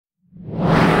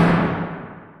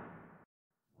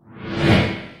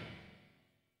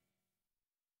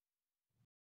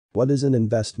What is an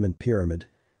investment pyramid?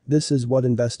 This is what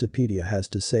Investopedia has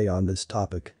to say on this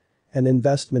topic. An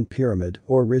investment pyramid,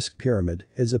 or risk pyramid,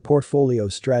 is a portfolio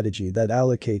strategy that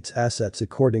allocates assets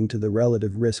according to the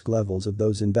relative risk levels of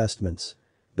those investments.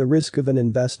 The risk of an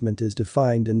investment is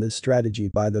defined in this strategy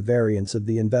by the variance of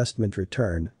the investment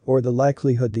return, or the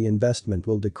likelihood the investment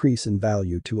will decrease in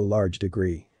value to a large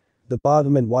degree. The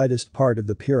bottom and widest part of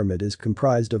the pyramid is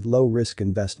comprised of low-risk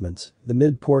investments, the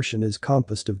mid portion is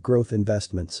composed of growth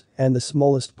investments, and the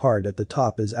smallest part at the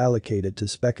top is allocated to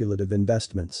speculative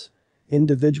investments.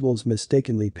 Individuals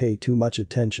mistakenly pay too much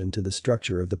attention to the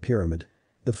structure of the pyramid.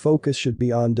 The focus should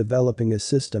be on developing a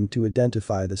system to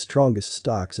identify the strongest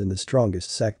stocks in the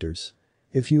strongest sectors.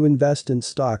 If you invest in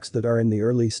stocks that are in the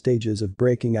early stages of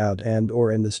breaking out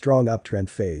and/or in the strong uptrend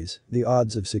phase, the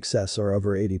odds of success are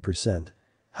over 80%.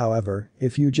 However,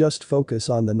 if you just focus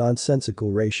on the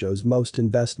nonsensical ratios most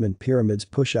investment pyramids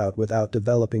push out without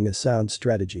developing a sound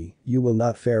strategy, you will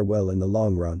not fare well in the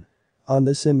long run. On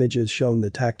this image is shown the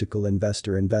tactical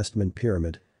investor investment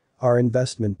pyramid. Our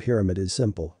investment pyramid is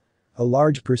simple. A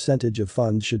large percentage of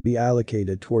funds should be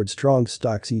allocated toward strong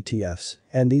stocks ETFs,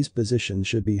 and these positions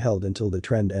should be held until the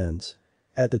trend ends.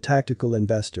 At the tactical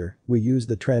investor, we use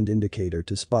the trend indicator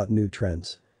to spot new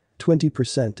trends.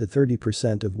 20% to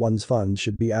 30% of one's funds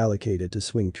should be allocated to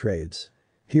swing trades.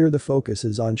 Here the focus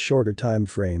is on shorter time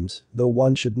frames, though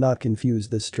one should not confuse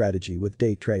this strategy with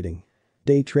day trading.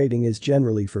 Day trading is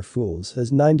generally for fools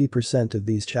as 90% of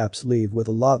these chaps leave with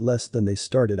a lot less than they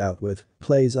started out with.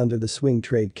 Plays under the swing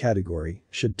trade category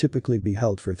should typically be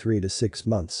held for 3 to 6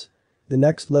 months. The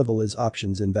next level is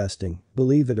options investing.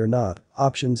 Believe it or not,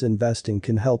 options investing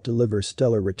can help deliver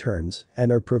stellar returns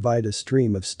and/or provide a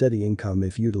stream of steady income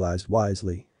if utilized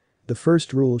wisely. The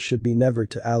first rule should be never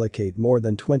to allocate more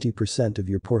than 20% of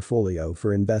your portfolio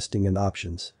for investing in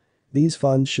options. These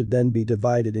funds should then be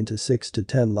divided into 6 to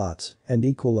 10 lots, and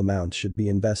equal amounts should be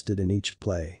invested in each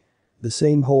play. The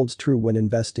same holds true when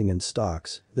investing in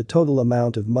stocks. The total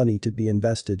amount of money to be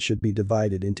invested should be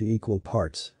divided into equal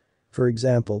parts. For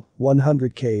example,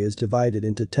 100k is divided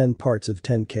into 10 parts of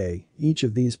 10k, each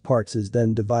of these parts is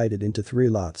then divided into 3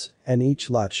 lots, and each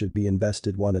lot should be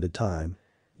invested one at a time.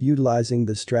 Utilizing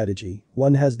this strategy,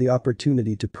 one has the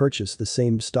opportunity to purchase the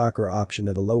same stock or option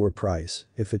at a lower price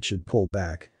if it should pull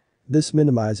back. This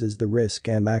minimizes the risk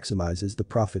and maximizes the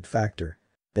profit factor.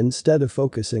 Instead of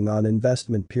focusing on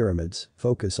investment pyramids,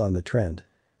 focus on the trend.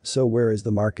 So where is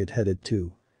the market headed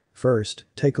to? First,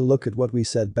 take a look at what we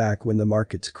said back when the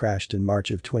markets crashed in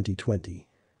March of 2020.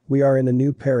 We are in a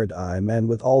new paradigm, and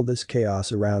with all this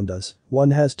chaos around us,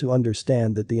 one has to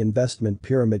understand that the investment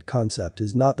pyramid concept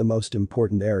is not the most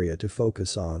important area to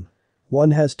focus on.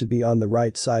 One has to be on the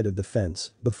right side of the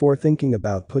fence before thinking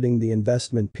about putting the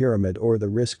investment pyramid or the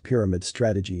risk pyramid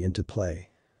strategy into play.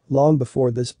 Long before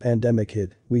this pandemic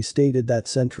hit, we stated that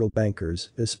central bankers,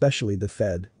 especially the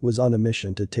Fed, was on a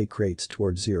mission to take rates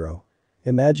towards zero.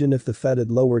 Imagine if the Fed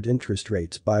had lowered interest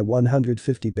rates by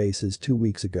 150 basis 2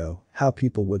 weeks ago, how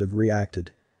people would have reacted.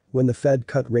 When the Fed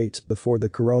cut rates before the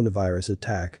coronavirus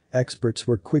attack, experts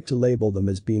were quick to label them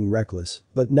as being reckless,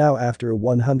 but now after a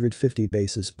 150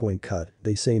 basis point cut,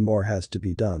 they say more has to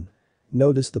be done.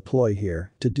 Notice the ploy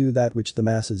here: to do that which the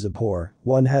masses abhor,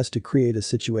 one has to create a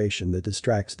situation that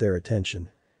distracts their attention.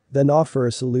 Then offer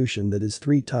a solution that is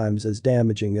 3 times as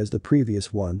damaging as the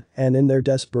previous one, and in their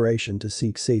desperation to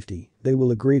seek safety, they will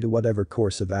agree to whatever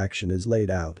course of action is laid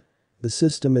out. The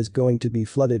system is going to be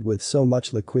flooded with so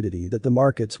much liquidity that the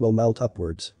markets will melt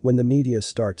upwards when the media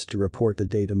starts to report the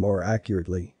data more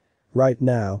accurately. Right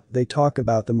now, they talk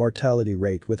about the mortality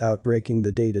rate without breaking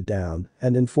the data down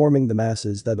and informing the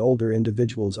masses that older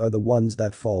individuals are the ones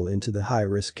that fall into the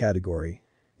high-risk category.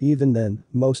 Even then,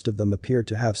 most of them appear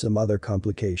to have some other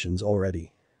complications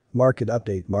already. Market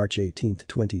update March 18,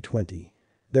 2020.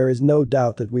 There is no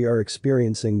doubt that we are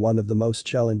experiencing one of the most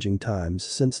challenging times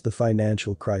since the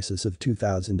financial crisis of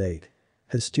 2008.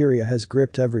 Hysteria has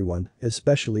gripped everyone,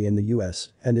 especially in the US,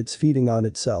 and it's feeding on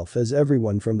itself as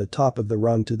everyone from the top of the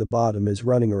rung to the bottom is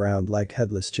running around like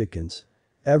headless chickens.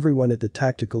 Everyone at the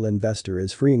tactical investor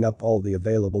is freeing up all the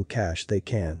available cash they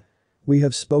can. We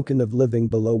have spoken of living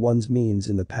below one's means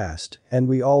in the past, and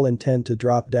we all intend to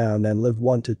drop down and live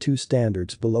 1 to 2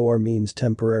 standards below our means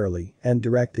temporarily and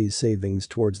direct these savings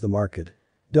towards the market.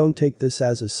 Don't take this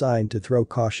as a sign to throw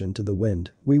caution to the wind.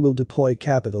 We will deploy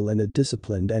capital in a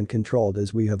disciplined and controlled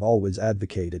as we have always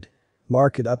advocated.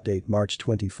 Market update March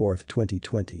 24,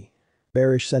 2020.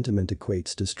 Bearish sentiment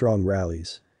equates to strong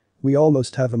rallies. We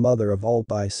almost have a mother of all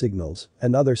buy signals,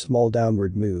 another small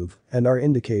downward move, and our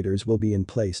indicators will be in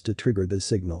place to trigger this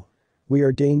signal. We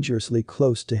are dangerously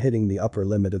close to hitting the upper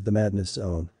limit of the madness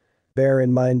zone. Bear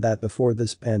in mind that before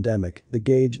this pandemic, the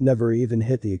gauge never even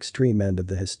hit the extreme end of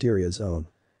the hysteria zone.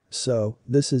 So,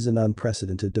 this is an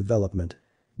unprecedented development.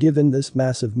 Given this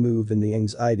massive move in the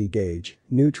anxiety gauge,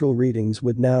 neutral readings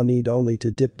would now need only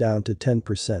to dip down to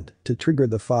 10% to trigger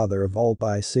the father of all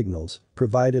buy signals,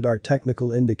 provided our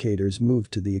technical indicators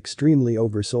move to the extremely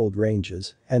oversold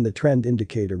ranges and the trend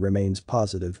indicator remains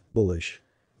positive, bullish.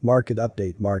 Market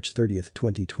update March 30,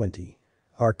 2020.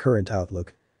 Our current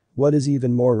outlook. What is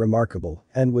even more remarkable,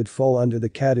 and would fall under the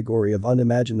category of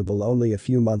unimaginable only a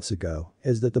few months ago,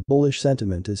 is that the bullish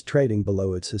sentiment is trading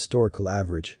below its historical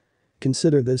average.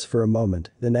 Consider this for a moment,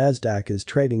 the Nasdaq is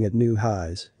trading at new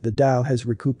highs, the Dow has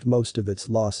recouped most of its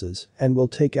losses and will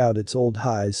take out its old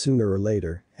highs sooner or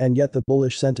later, and yet the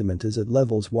bullish sentiment is at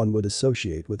levels one would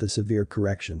associate with a severe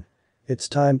correction. It's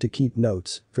time to keep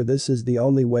notes, for this is the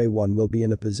only way one will be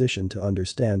in a position to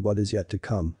understand what is yet to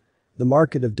come. The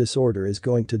market of disorder is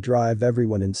going to drive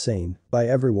everyone insane. By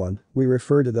everyone, we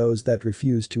refer to those that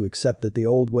refuse to accept that the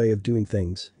old way of doing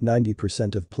things,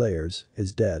 90% of players,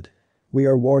 is dead. We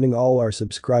are warning all our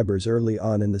subscribers early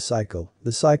on in the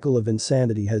cycle of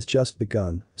insanity has just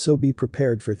begun, so be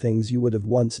prepared for things you would have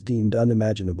once deemed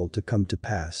unimaginable to come to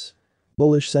pass.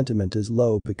 Bullish sentiment is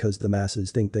low because the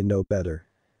masses think they know better.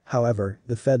 However,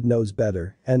 the Fed knows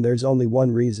better, and there's only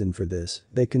one reason for this: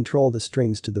 they control the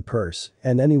strings to the purse,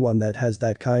 and anyone that has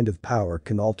that kind of power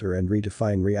can alter and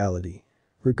redefine reality.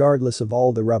 Regardless of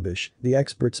all the rubbish the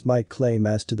experts might claim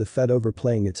as to the Fed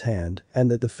overplaying its hand and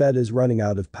that the Fed is running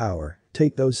out of power,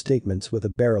 take those statements with a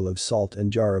barrel of salt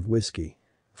and jar of whiskey.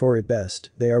 For at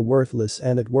best, they are worthless,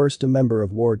 and at worst a member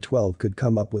of Ward 12 could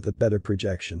come up with a better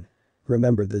projection.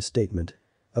 Remember this statement.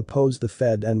 Oppose the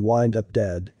Fed and wind up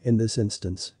dead. In this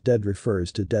instance, dead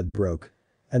refers to dead broke.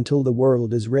 Until the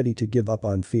world is ready to give up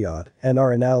on fiat, and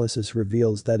our analysis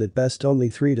reveals that at best only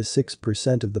 3 to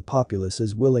 6% of the populace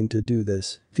is willing to do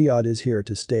this, fiat is here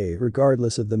to stay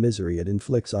regardless of the misery it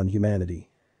inflicts on humanity.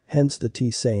 Hence the T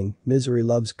saying, misery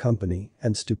loves company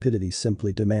and stupidity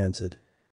simply demands it.